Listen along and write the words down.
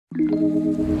How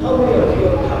many of you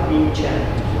have been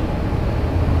challenged?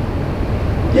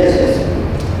 Yes, yes.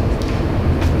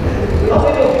 How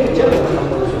many of you challenged?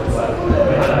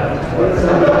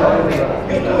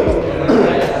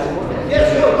 Yes,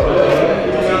 sure.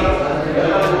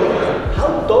 How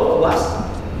tough was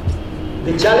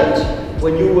the challenge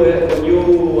when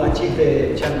you achieved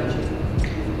the championship?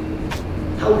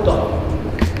 How tough?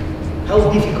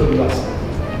 How difficult it was?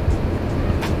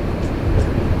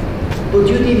 But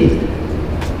you did it.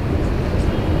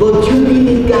 But you did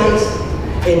it, guys.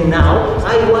 And now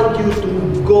I want you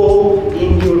to go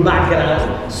in your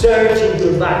background, search in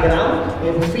your background,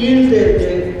 and feel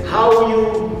how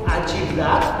you achieve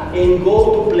that, and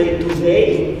go to play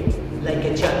today like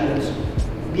a champion.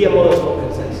 Be a model of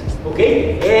exercise,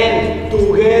 okay? And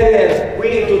together,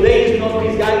 today is not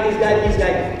this guy, this guy, this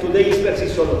guy. Today is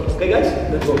Persis solo. Okay, guys?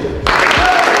 Let's go.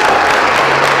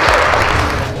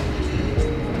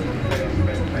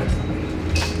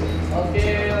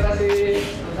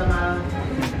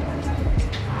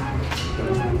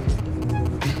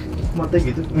 Mata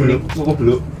gitu, kuning, kok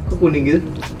blue, kok kuning gitu?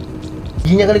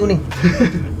 Giginya kali kuning.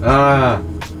 Ah,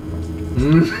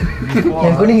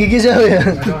 Yang kuning gigi siapa ya?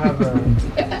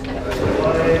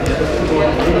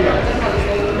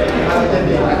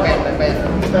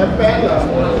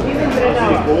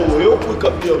 Eu fui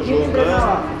campeão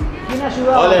jogando.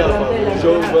 Olha,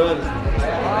 jogando.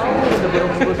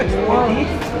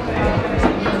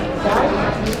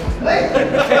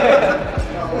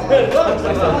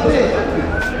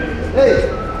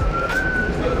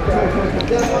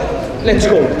 Let's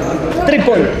go. 3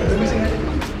 points.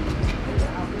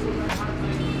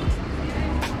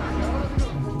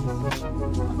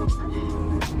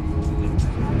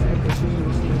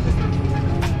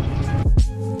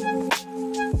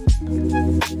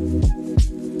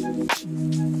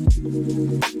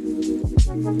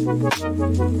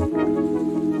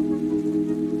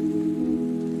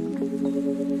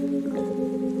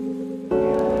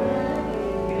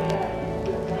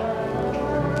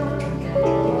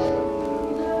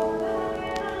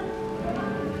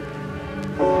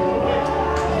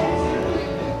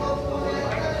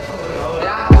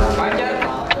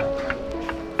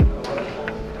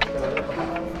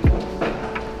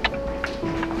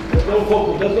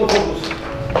 Let's go focus.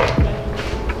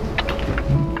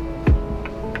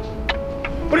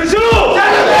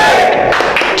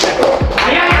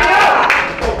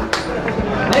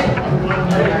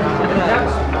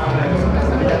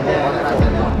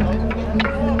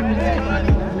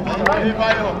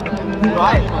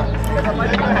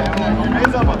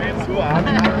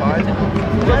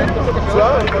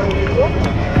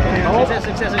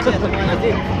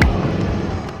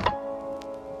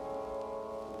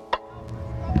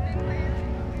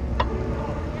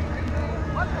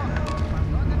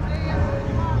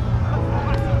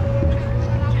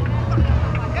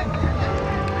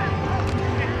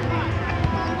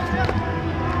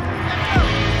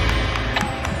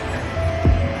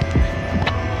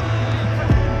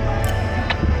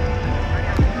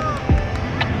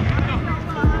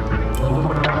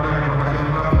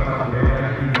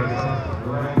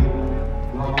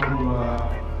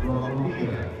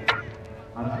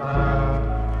 Antara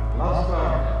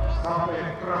Laskar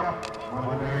Sambernyawa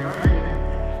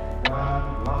dan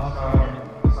Laskar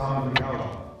Sambernyawa.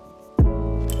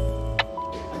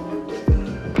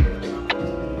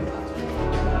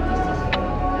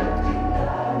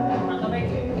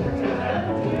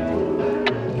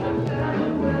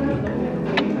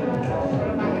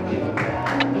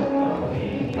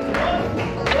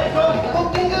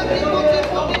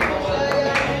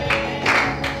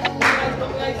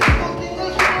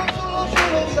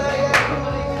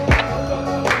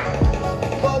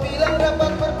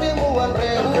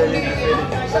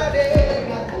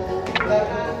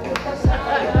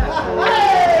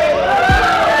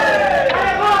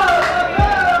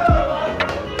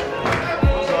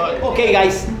 Okay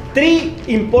guys, 3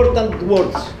 important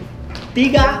words.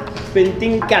 3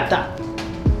 penting kata.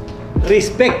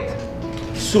 Respect,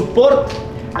 support,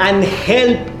 and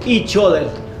help each other.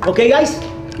 Okay guys,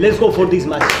 let's go for this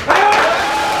match.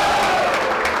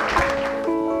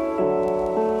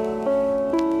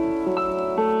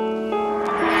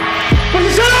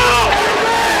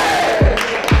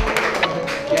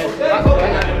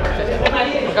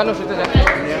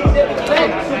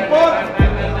 Support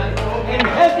and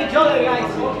help each other, guys.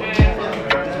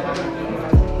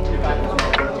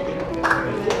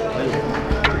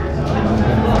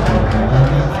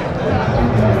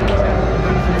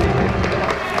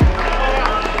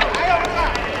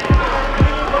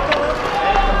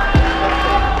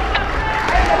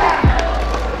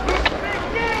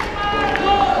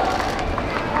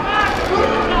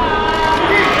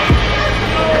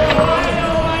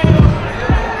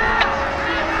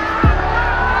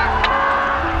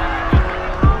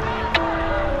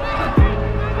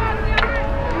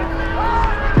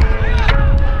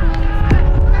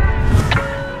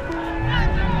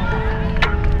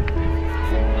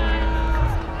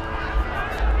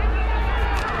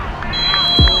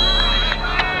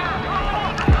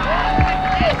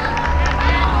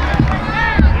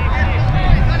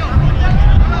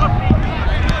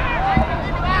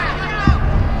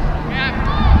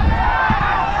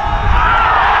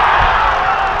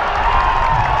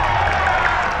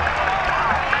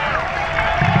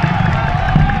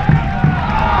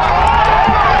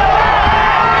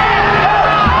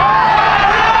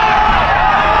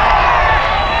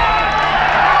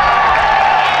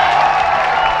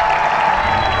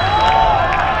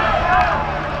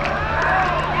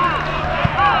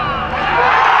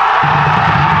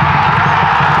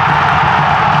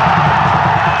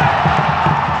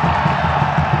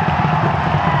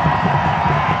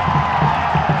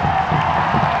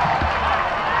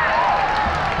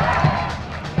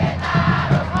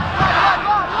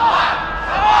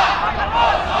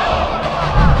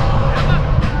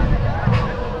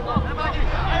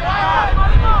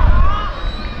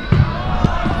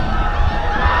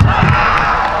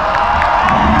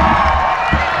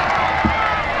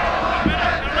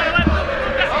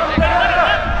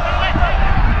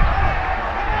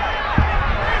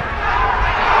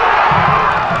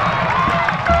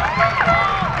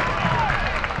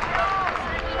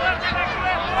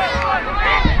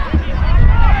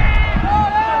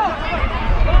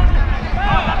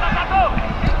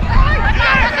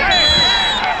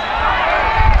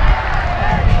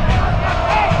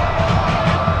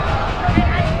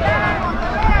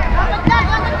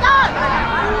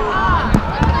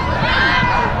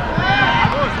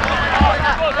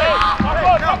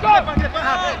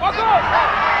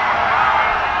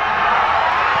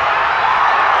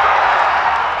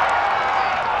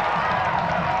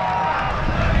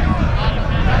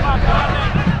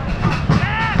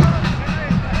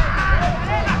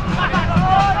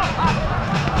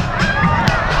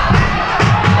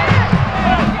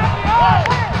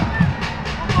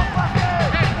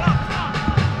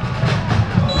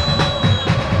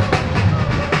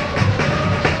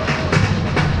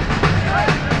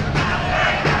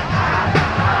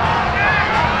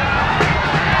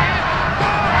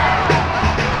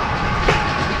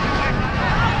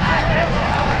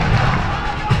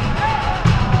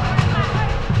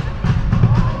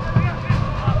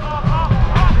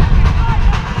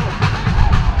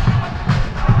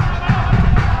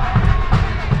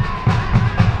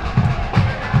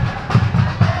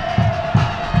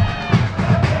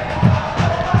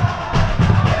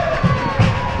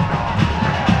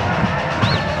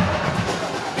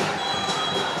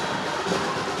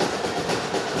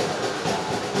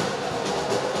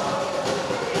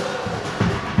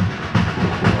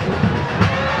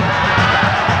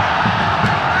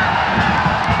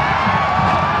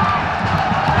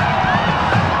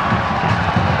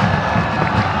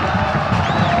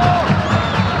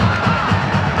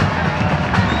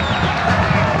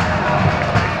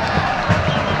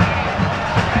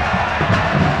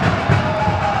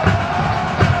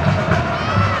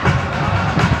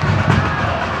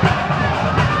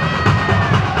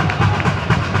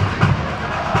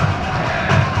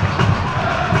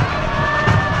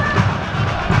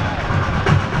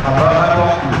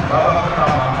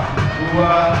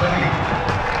 menit.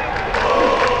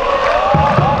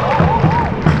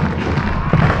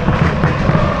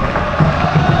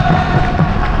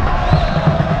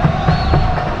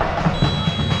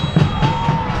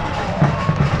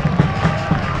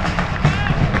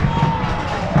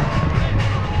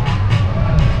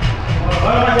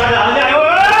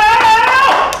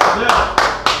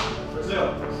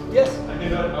 Yes.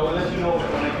 I will let you know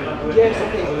when I can. Yes,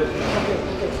 okay.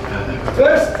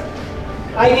 First,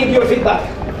 I need your feedback.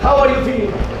 How are you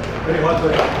feeling? Very hot,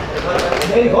 very hot.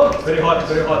 Very hot? Very hot,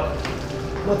 very hot.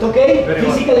 But okay? Very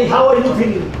hot. Physically, how are you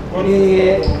feeling?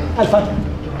 Alpha.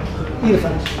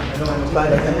 Irfan.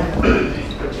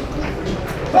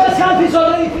 First half is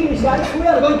already finished, guys. We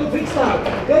are going to fix now,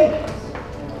 okay?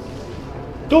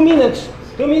 2 minutes.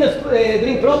 2 minutes,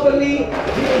 drink properly,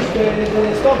 finish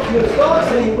the stocks, your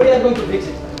stocks, and we are going to fix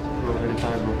it.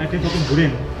 I think I'm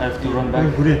good. I have to run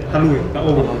back. Good. Talu ya, tak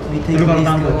over. Talu kalau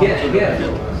tangguh. Yeah.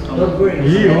 Don't worry.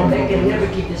 Iya. They can never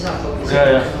keep this up.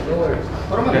 Yeah. Don't worry.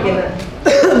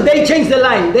 They changed the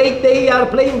line. They are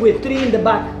playing with 3 in the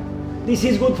back. This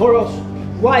is good for us.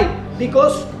 Why?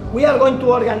 Because we are going to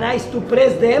organize to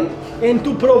press them and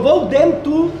to provoke them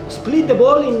to split the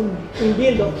ball in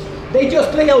build-ups. They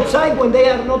just play outside when they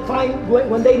are not fine,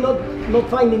 when they not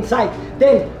fine inside.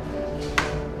 Then,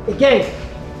 again,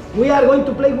 we are going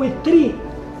to play with 3.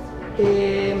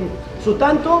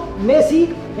 Sutanto,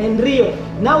 Messi, and Rio.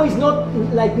 Now it's not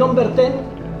like number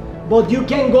 10, but you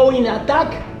can go in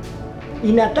attack.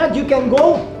 In attack, you can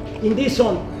go in this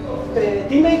zone.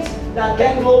 Teammates that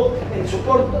can go and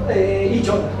support each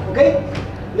other. Okay?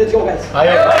 Let's go, guys.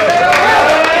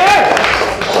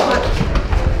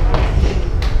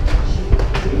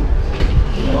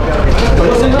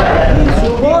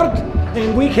 Support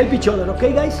and we help each other,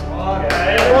 okay, guys?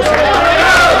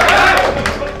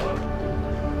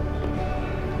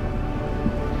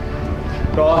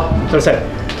 Selesai.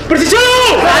 Persis!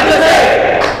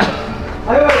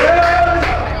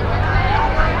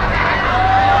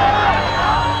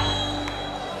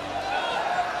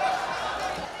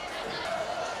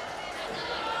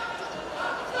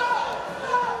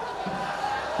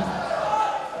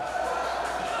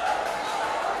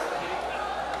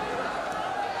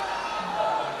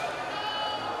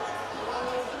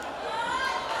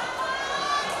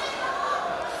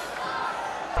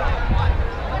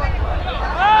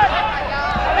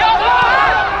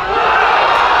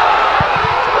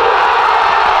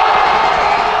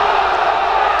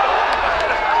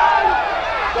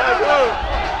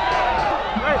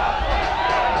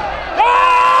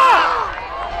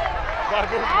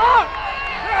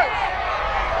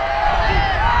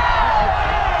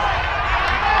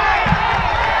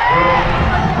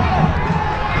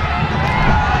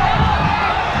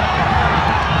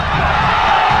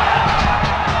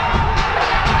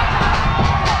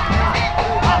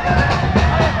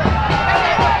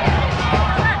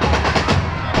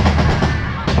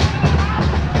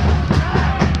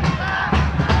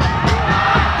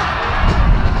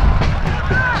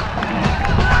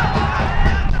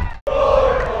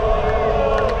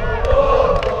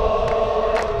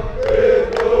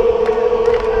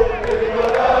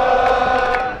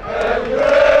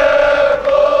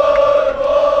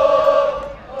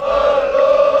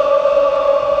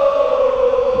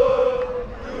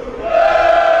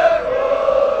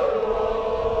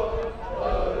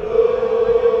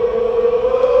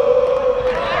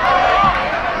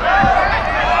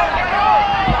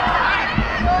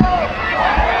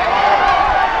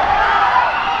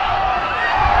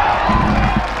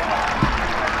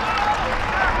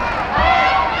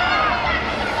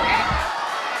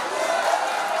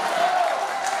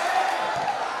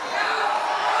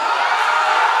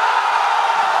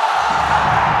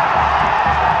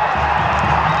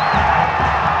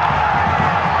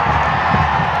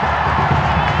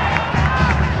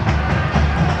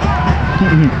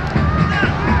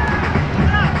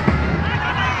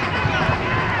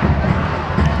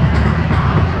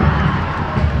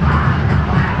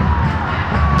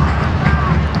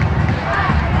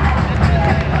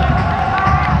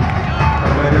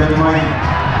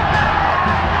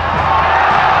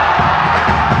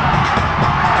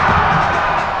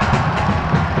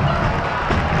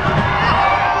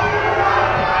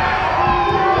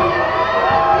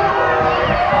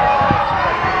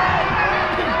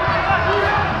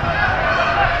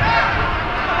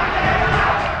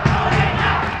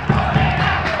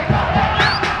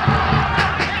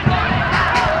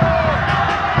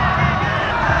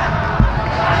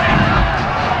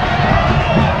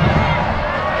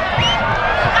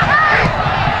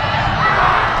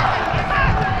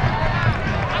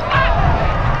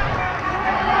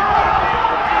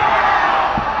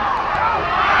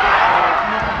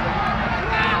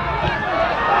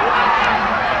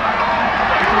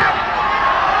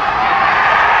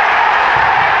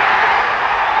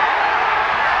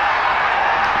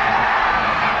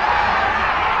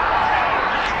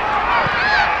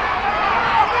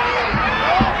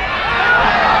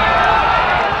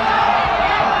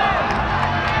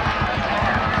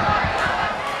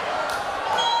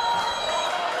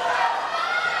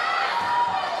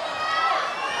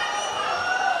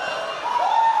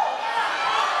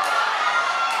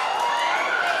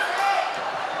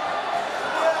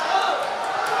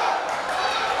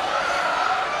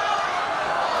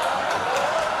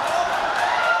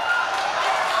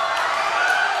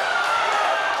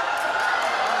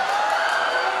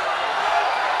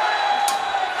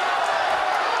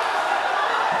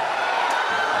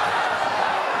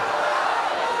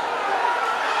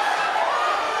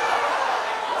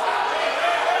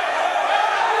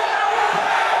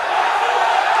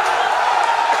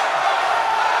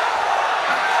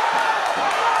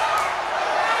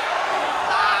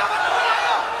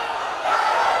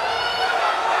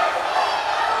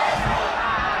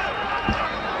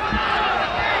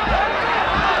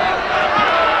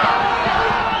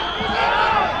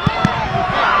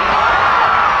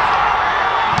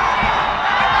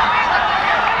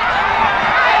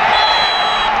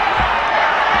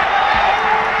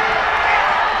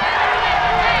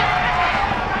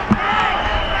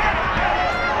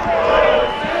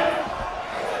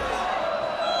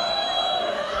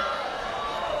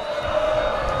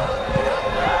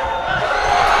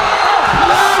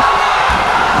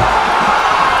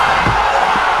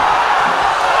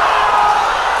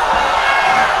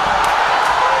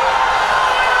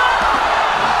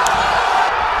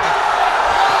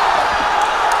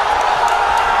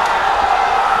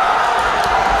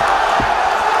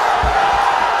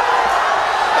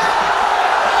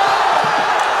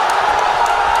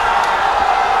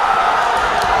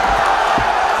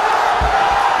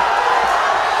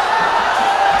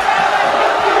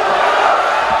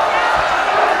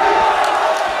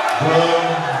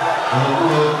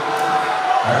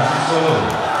 Persis Solo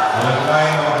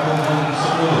menyukai nomor punggung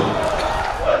 10.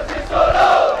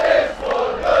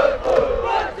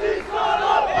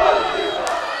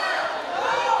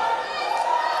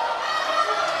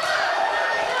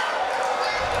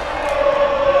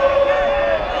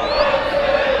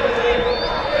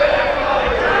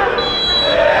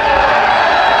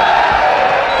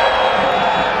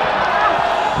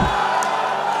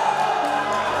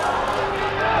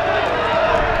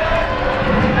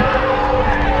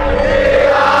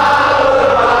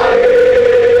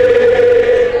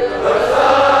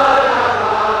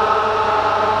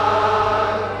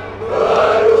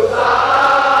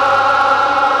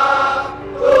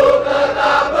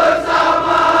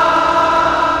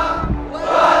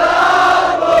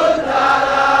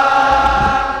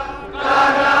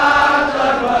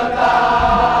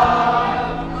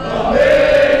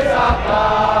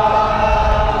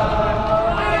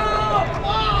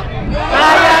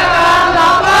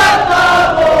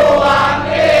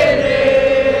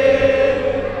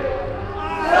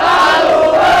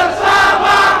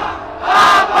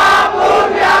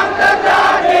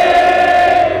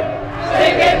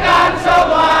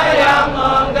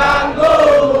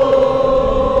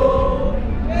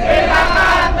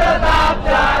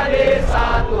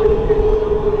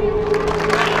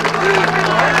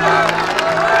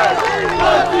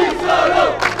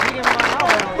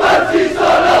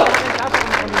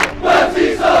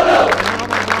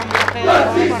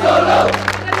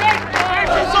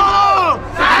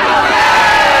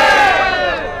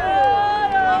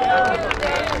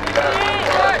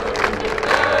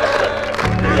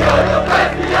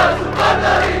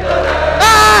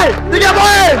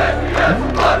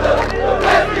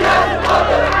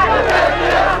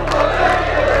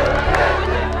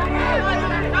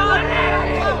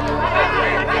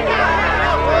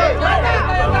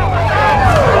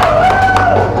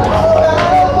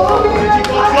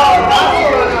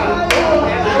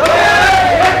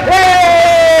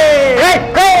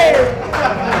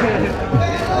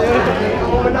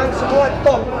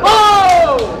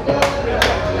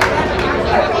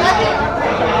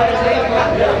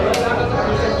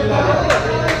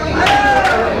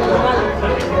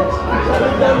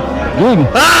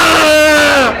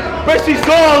 Persis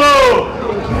Solo!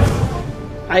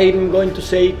 I'm going to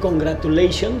say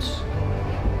congratulations.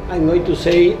 I'm going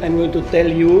to tell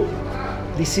you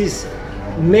this is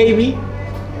maybe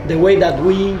the way that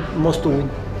we must win.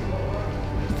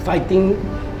 Fighting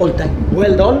all time.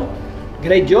 Well done,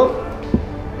 great job,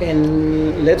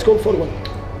 and let's go forward.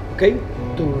 Okay,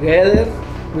 together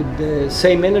with the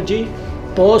same energy,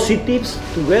 positives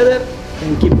together,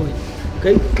 and keep going.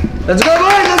 Okay, Let's go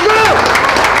boys, let's go!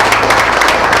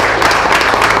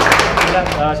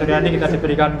 Sore hari kita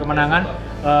diberikan kemenangan.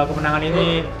 Kemenangan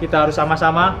ini kita harus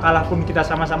sama-sama, kalah pun kita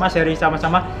sama-sama, seri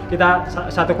sama-sama. Kita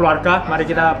satu keluarga, mari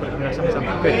kita bergembira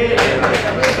sama-sama. Oke.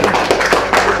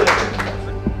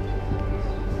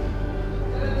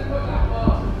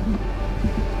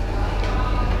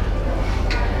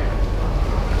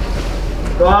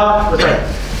 Doa selesai.